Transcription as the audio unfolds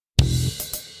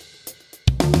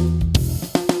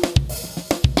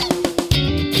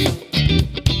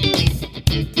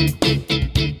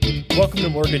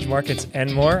Mortgage Markets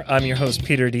and More. I'm your host,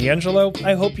 Peter D'Angelo.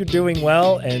 I hope you're doing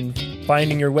well and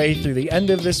finding your way through the end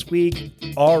of this week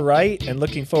all right, and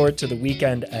looking forward to the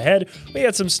weekend ahead. We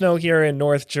had some snow here in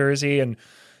North Jersey, and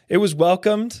it was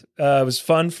welcomed. It was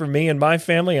fun for me and my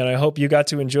family, and I hope you got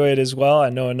to enjoy it as well. I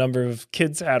know a number of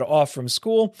kids had off from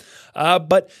school.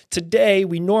 But today,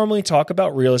 we normally talk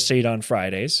about real estate on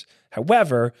Fridays.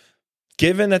 However,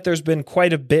 given that there's been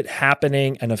quite a bit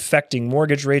happening and affecting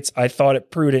mortgage rates, I thought it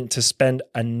prudent to spend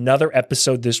another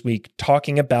episode this week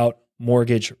talking about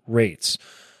mortgage rates,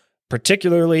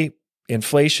 particularly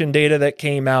inflation data that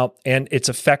came out and its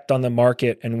effect on the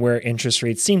market and where interest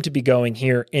rates seem to be going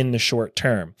here in the short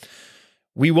term.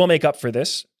 We will make up for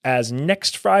this, as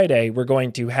next Friday, we're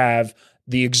going to have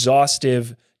the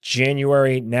exhaustive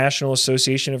January National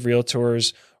Association of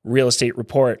Realtors real estate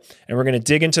report. And we're going to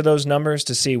dig into those numbers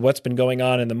to see what's been going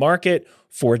on in the market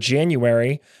for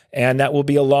January. And that will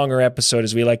be a longer episode,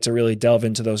 as we like to really delve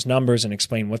into those numbers and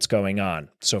explain what's going on.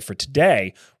 So for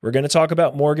today, we're going to talk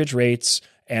about mortgage rates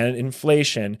and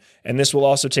inflation. And this will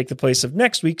also take the place of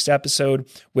next week's episode,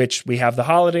 which we have the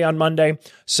holiday on Monday.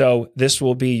 So this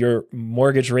will be your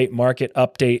mortgage rate market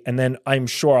update. And then I'm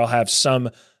sure I'll have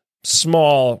some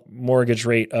small mortgage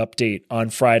rate update on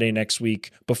Friday next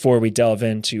week before we delve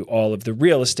into all of the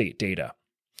real estate data.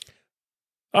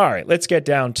 All right, let's get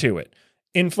down to it.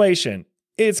 Inflation,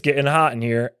 it's getting hot in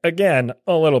here again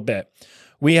a little bit.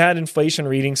 We had inflation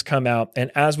readings come out,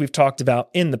 and as we've talked about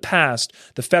in the past,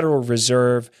 the Federal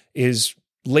Reserve is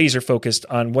laser focused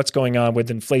on what's going on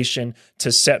with inflation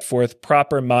to set forth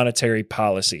proper monetary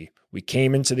policy. We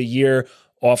came into the year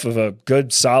off of a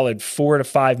good solid 4 to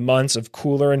 5 months of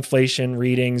cooler inflation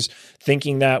readings,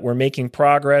 thinking that we're making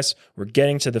progress, we're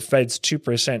getting to the Fed's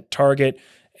 2% target,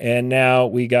 and now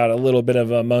we got a little bit of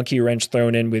a monkey wrench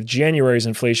thrown in with January's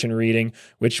inflation reading,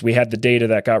 which we had the data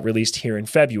that got released here in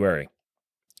February.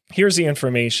 Here's the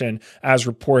information as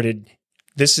reported.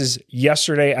 This is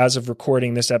yesterday as of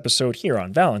recording this episode here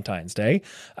on Valentine's Day.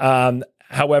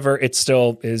 However, it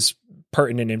still is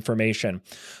pertinent information.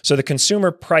 So the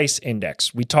Consumer Price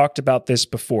Index, we talked about this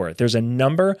before. There's a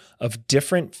number of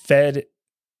different Fed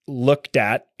looked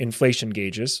at inflation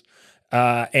gauges,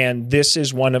 and this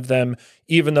is one of them,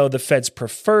 even though the Fed's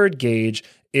preferred gauge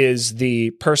is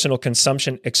the Personal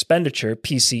Consumption Expenditure,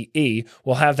 PCE.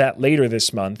 We'll have that later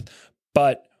this month,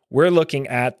 but we're looking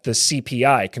at the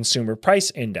CPI, Consumer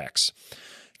Price Index.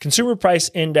 Consumer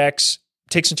Price Index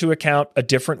takes into account a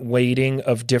different weighting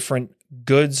of different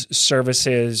goods,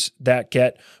 services that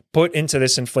get put into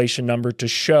this inflation number to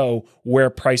show where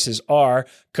prices are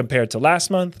compared to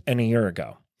last month and a year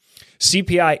ago.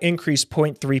 CPI increased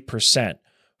 0.3%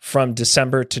 from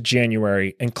December to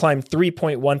January and climbed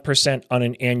 3.1% on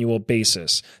an annual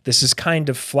basis. This is kind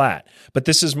of flat, but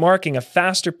this is marking a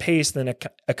faster pace than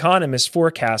economists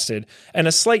forecasted and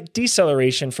a slight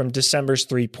deceleration from December's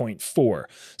 3.4.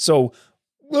 So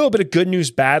a little bit of good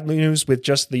news, bad news with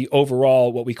just the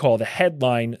overall, what we call the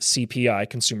headline CPI,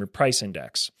 Consumer Price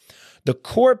Index. The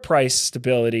core price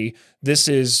stability, this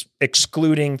is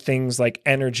excluding things like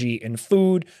energy and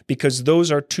food, because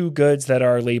those are two goods that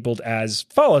are labeled as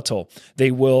volatile.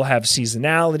 They will have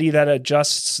seasonality that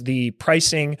adjusts the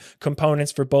pricing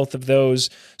components for both of those.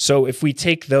 So if we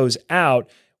take those out,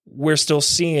 we're still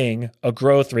seeing a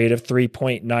growth rate of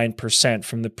 3.9%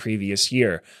 from the previous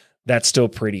year. That's still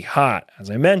pretty hot.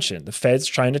 As I mentioned, the Fed's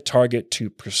trying to target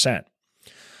 2%.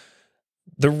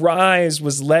 The rise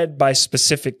was led by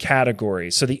specific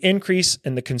categories. So the increase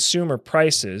in the consumer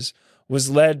prices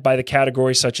was led by the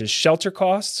categories such as shelter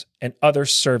costs and other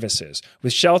services,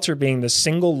 with shelter being the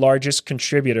single largest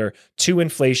contributor to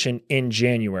inflation in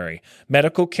January.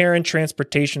 Medical care and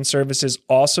transportation services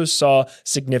also saw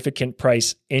significant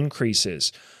price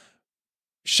increases.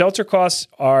 Shelter costs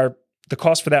are the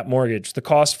cost for that mortgage, the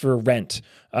cost for rent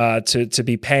to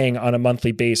be paying on a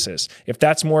monthly basis. If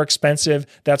that's more expensive,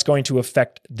 that's going to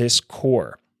affect this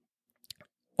core.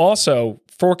 Also,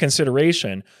 for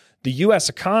consideration, the U.S.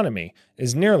 economy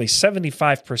is nearly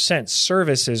 75%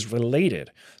 services related.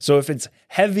 So if it's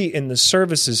heavy in the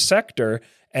services sector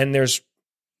and there's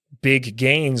big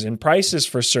gains in prices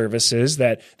for services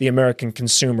that the American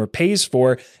consumer pays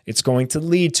for, it's going to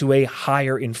lead to a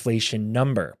higher inflation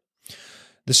number.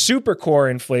 The supercore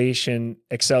inflation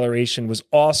acceleration was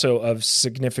also of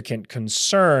significant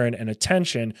concern and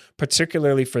attention,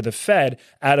 particularly for the Fed.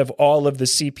 Out of all of the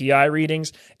CPI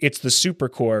readings, it's the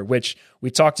supercore, which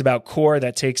we talked about core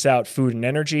that takes out food and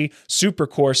energy.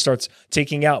 Supercore starts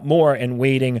taking out more and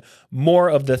weighting more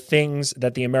of the things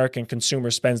that the American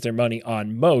consumer spends their money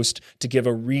on most to give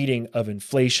a reading of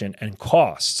inflation and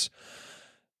costs.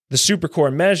 The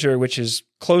supercore measure, which is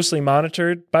closely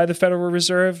monitored by the Federal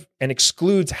Reserve and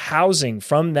excludes housing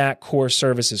from that core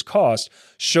services cost,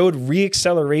 showed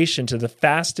reacceleration to the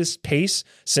fastest pace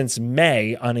since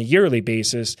May on a yearly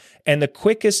basis and the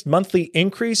quickest monthly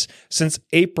increase since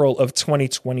April of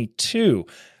 2022.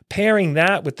 Pairing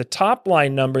that with the top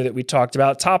line number that we talked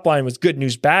about, top line was good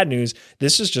news, bad news.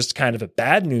 This is just kind of a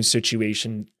bad news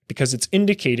situation because it's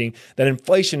indicating that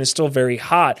inflation is still very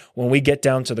hot when we get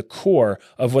down to the core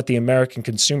of what the American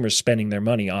consumer is spending their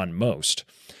money on most.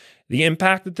 The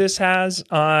impact that this has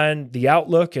on the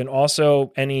outlook and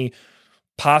also any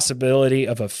possibility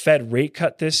of a Fed rate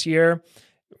cut this year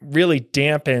really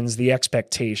dampens the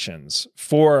expectations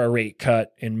for a rate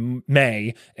cut in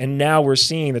May. And now we're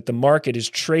seeing that the market is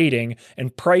trading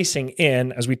and pricing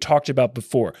in, as we talked about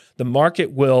before. The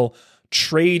market will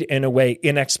trade in a way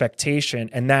in expectation,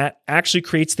 and that actually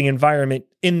creates the environment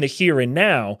in the here and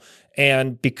now.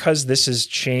 And because this has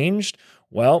changed,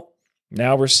 well,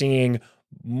 now we're seeing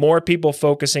more people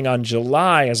focusing on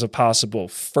July as a possible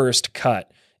first cut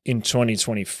in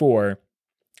 2024,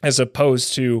 as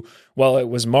opposed to, well, it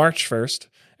was March 1st,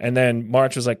 and then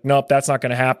March was like, nope, that's not going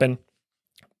to happen.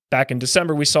 Back in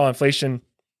December, we saw inflation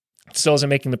still isn't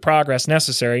making the progress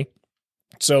necessary.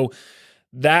 So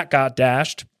that got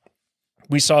dashed.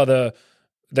 We saw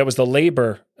there was the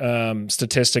labor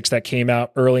statistics that came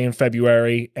out early in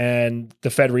February, and the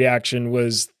Fed reaction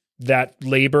was that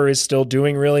labor is still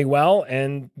doing really well.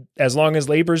 And as long as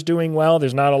labor is doing well,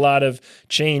 there's not a lot of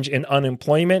change in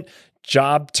unemployment.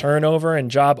 Job turnover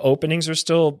and job openings are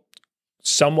still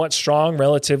somewhat strong,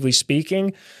 relatively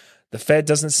speaking. The Fed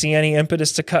doesn't see any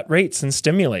impetus to cut rates and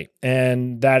stimulate,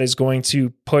 and that is going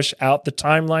to push out the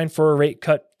timeline for a rate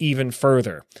cut even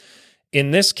further.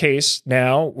 In this case,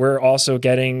 now we're also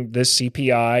getting the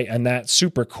CPI and that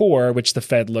super core, which the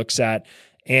Fed looks at,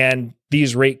 and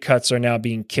these rate cuts are now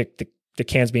being kicked, the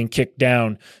can's being kicked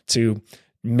down to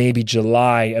maybe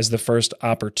July as the first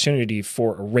opportunity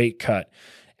for a rate cut.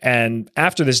 And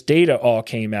after this data all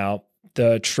came out,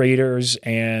 the traders,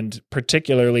 and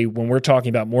particularly when we're talking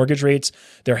about mortgage rates,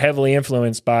 they're heavily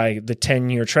influenced by the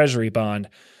 10-year Treasury bond.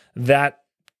 That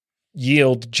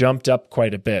yield jumped up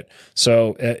quite a bit.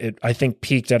 So it I think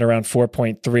peaked at around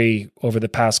 4.3 over the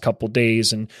past couple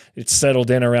days, and it's settled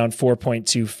in around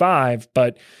 4.25.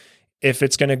 But if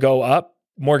it's going to go up,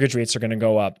 mortgage rates are going to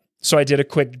go up. So I did a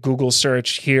quick Google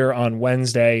search here on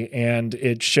Wednesday, and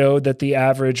it showed that the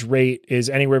average rate is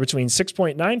anywhere between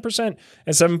 6.9%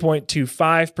 and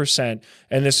 7.25%.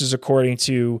 And this is according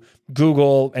to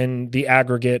Google and the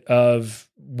aggregate of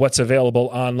what's available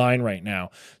online right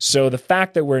now. So the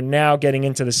fact that we're now getting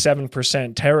into the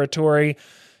 7% territory,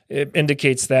 it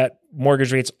indicates that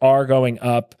mortgage rates are going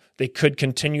up. They could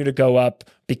continue to go up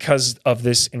because of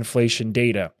this inflation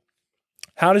data.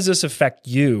 How does this affect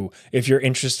you if you're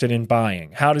interested in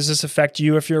buying? How does this affect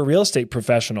you if you're a real estate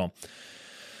professional?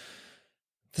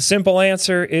 The simple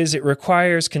answer is it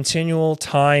requires continual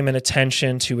time and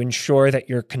attention to ensure that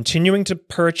you're continuing to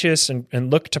purchase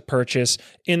and look to purchase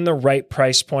in the right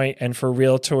price point. And for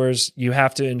realtors, you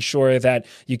have to ensure that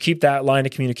you keep that line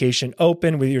of communication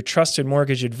open with your trusted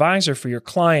mortgage advisor for your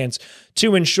clients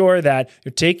to ensure that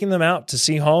you're taking them out to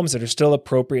see homes that are still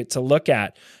appropriate to look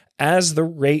at. As the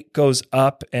rate goes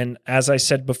up, and as I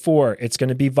said before, it's going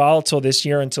to be volatile this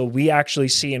year until we actually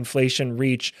see inflation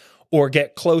reach or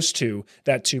get close to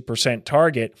that 2%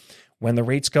 target. When the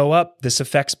rates go up, this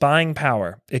affects buying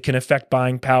power. It can affect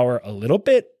buying power a little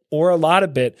bit or a lot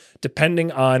of bit,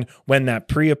 depending on when that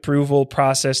pre-approval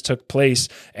process took place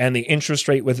and the interest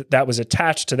rate that was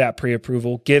attached to that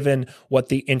pre-approval, given what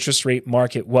the interest rate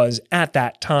market was at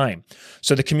that time.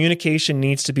 So the communication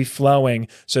needs to be flowing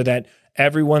so that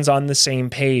everyone's on the same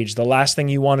page. The last thing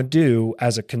you want to do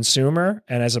as a consumer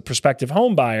and as a prospective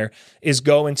home buyer is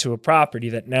go into a property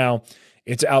that now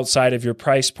it's outside of your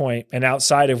price point and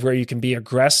outside of where you can be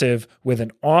aggressive with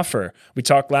an offer. We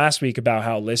talked last week about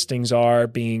how listings are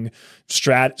being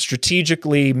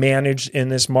strategically managed in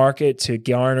this market to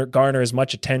garner as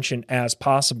much attention as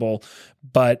possible.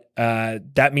 But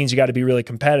that means you got to be really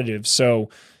competitive. So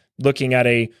looking at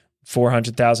a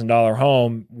 $400,000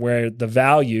 home where the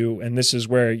value, and this is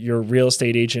where your real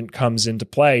estate agent comes into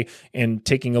play, and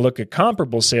taking a look at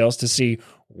comparable sales to see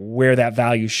where that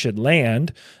value should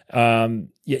land,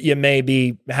 you may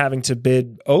be having to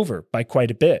bid over by quite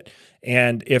a bit.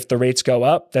 And if the rates go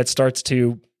up, that starts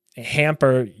to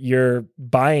hamper your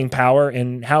buying power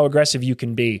and how aggressive you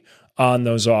can be on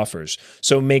those offers.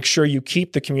 So make sure you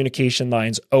keep the communication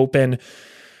lines open.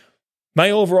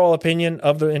 My overall opinion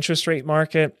of the interest rate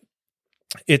market,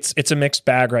 it's a mixed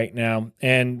bag right now.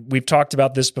 And we've talked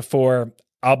about this before.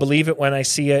 I'll believe it when I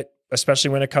see it. especially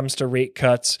when it comes to rate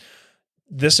cuts.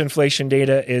 This inflation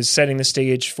data is setting the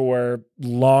stage for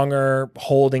longer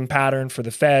holding pattern for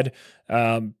the Fed,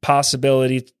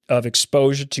 possibility of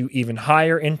exposure to even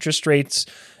higher interest rates.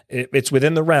 It's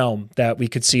within the realm that we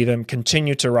could see them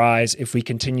continue to rise if we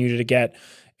continue to get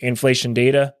inflation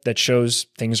data that shows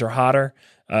things are hotter.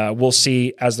 We'll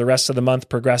see as the rest of the month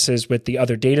progresses with the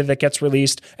other data that gets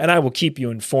released, and I will keep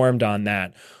you informed on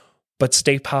that. But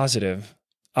stay positive.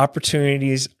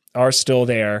 Opportunities are still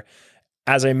there.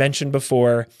 As I mentioned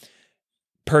before,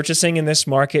 purchasing in this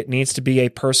market needs to be a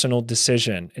personal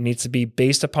decision. It needs to be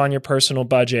based upon your personal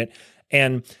budget.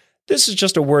 And this is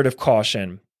just a word of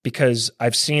caution because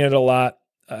I've seen it a lot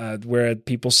where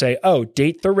people say, oh,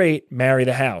 date the rate, marry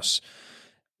the house.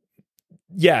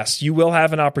 Yes, you will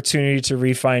have an opportunity to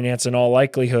refinance in all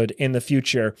likelihood in the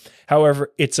future.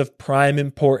 However, it's of prime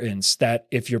importance that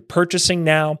if you're purchasing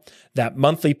now, that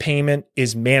monthly payment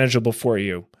is manageable for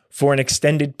you for an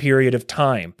extended period of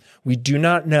time. We do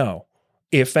not know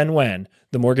if and when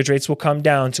the mortgage rates will come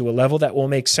down to a level that will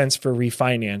make sense for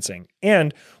refinancing.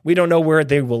 And we don't know where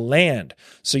they will land.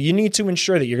 So you need to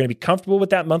ensure that you're going to be comfortable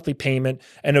with that monthly payment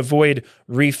and avoid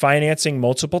refinancing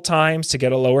multiple times to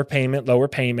get a lower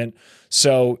payment.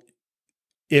 So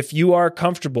if you are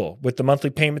comfortable with the monthly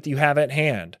payment that you have at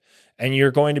hand, and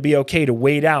you're going to be okay to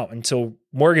wait out until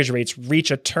mortgage rates reach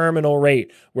a terminal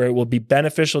rate where it will be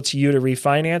beneficial to you to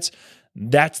refinance,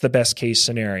 that's the best case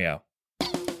scenario.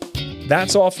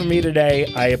 That's all for me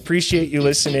today. I appreciate you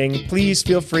listening. Please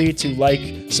feel free to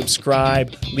like,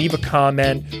 subscribe, leave a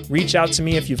comment, reach out to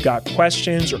me if you've got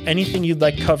questions or anything you'd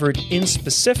like covered in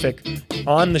specific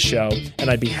on the show, and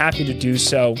I'd be happy to do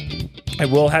so. I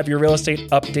will have your real estate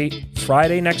update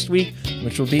Friday next week,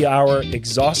 which will be our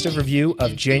exhaustive review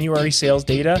of January sales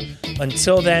data.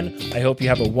 Until then, I hope you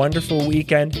have a wonderful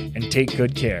weekend and take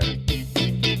good care.